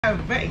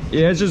have vape.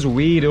 Yeah, it's just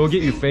weed. It'll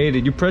get you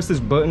faded. You press this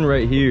button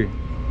right here.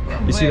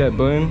 You see that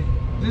button?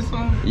 This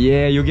one?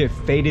 Yeah, you'll get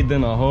faded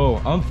than a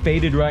hoe. I'm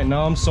faded right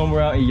now. I'm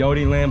somewhere out in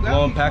Yodi land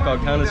blowing pack out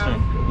counter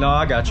stream. No,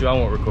 I got you. I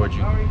won't record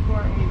you.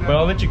 But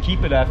I'll let you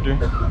keep it after.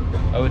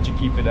 I'll let you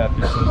keep it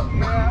after. So.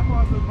 Yeah, I'm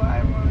supposed to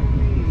buy one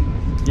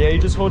of these. Yeah, you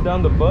just hold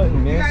down the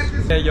button, man.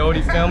 Hey,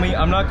 Yodi family,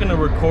 I'm not gonna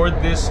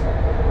record this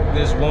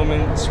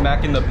woman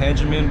smacking the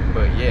Benjamin,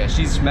 but yeah,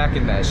 she's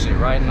smacking that shit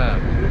right now.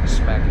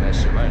 Smacking that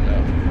shit right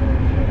now.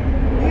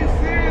 You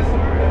serious,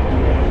 bro?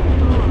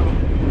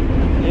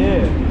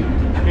 Yeah.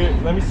 Here,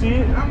 let me see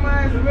it. I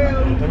might as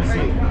well. Let me see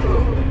it.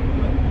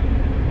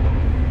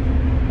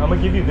 I'm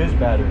gonna give you this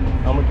batter.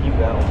 I'm gonna keep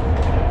that one.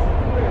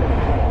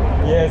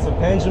 Yeah, it's a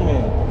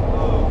Benjamin.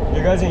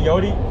 You guys in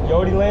Yodi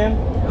land?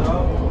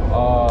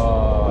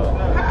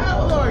 How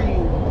old are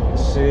you?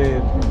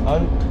 Shit,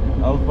 I'm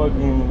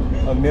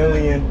fucking a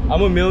million.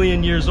 I'm a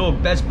million years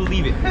old. Best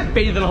believe it.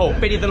 Faded than a hoe.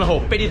 Faded than a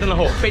hoe. Faded than a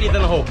hoe. Faded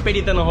than a hoe.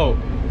 Faded than a hoe.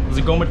 Does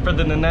it go much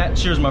further than that?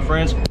 Cheers, my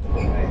friends.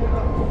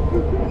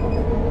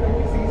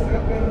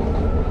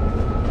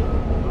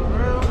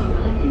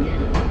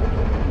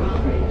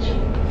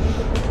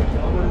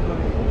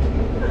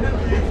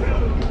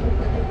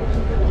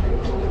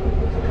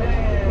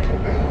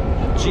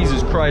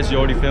 Jesus Christ,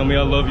 Yodi family,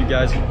 I love you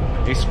guys.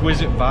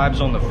 Exquisite vibes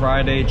on the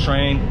Friday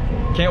train.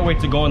 Can't wait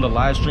to go on the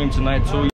live stream tonight too.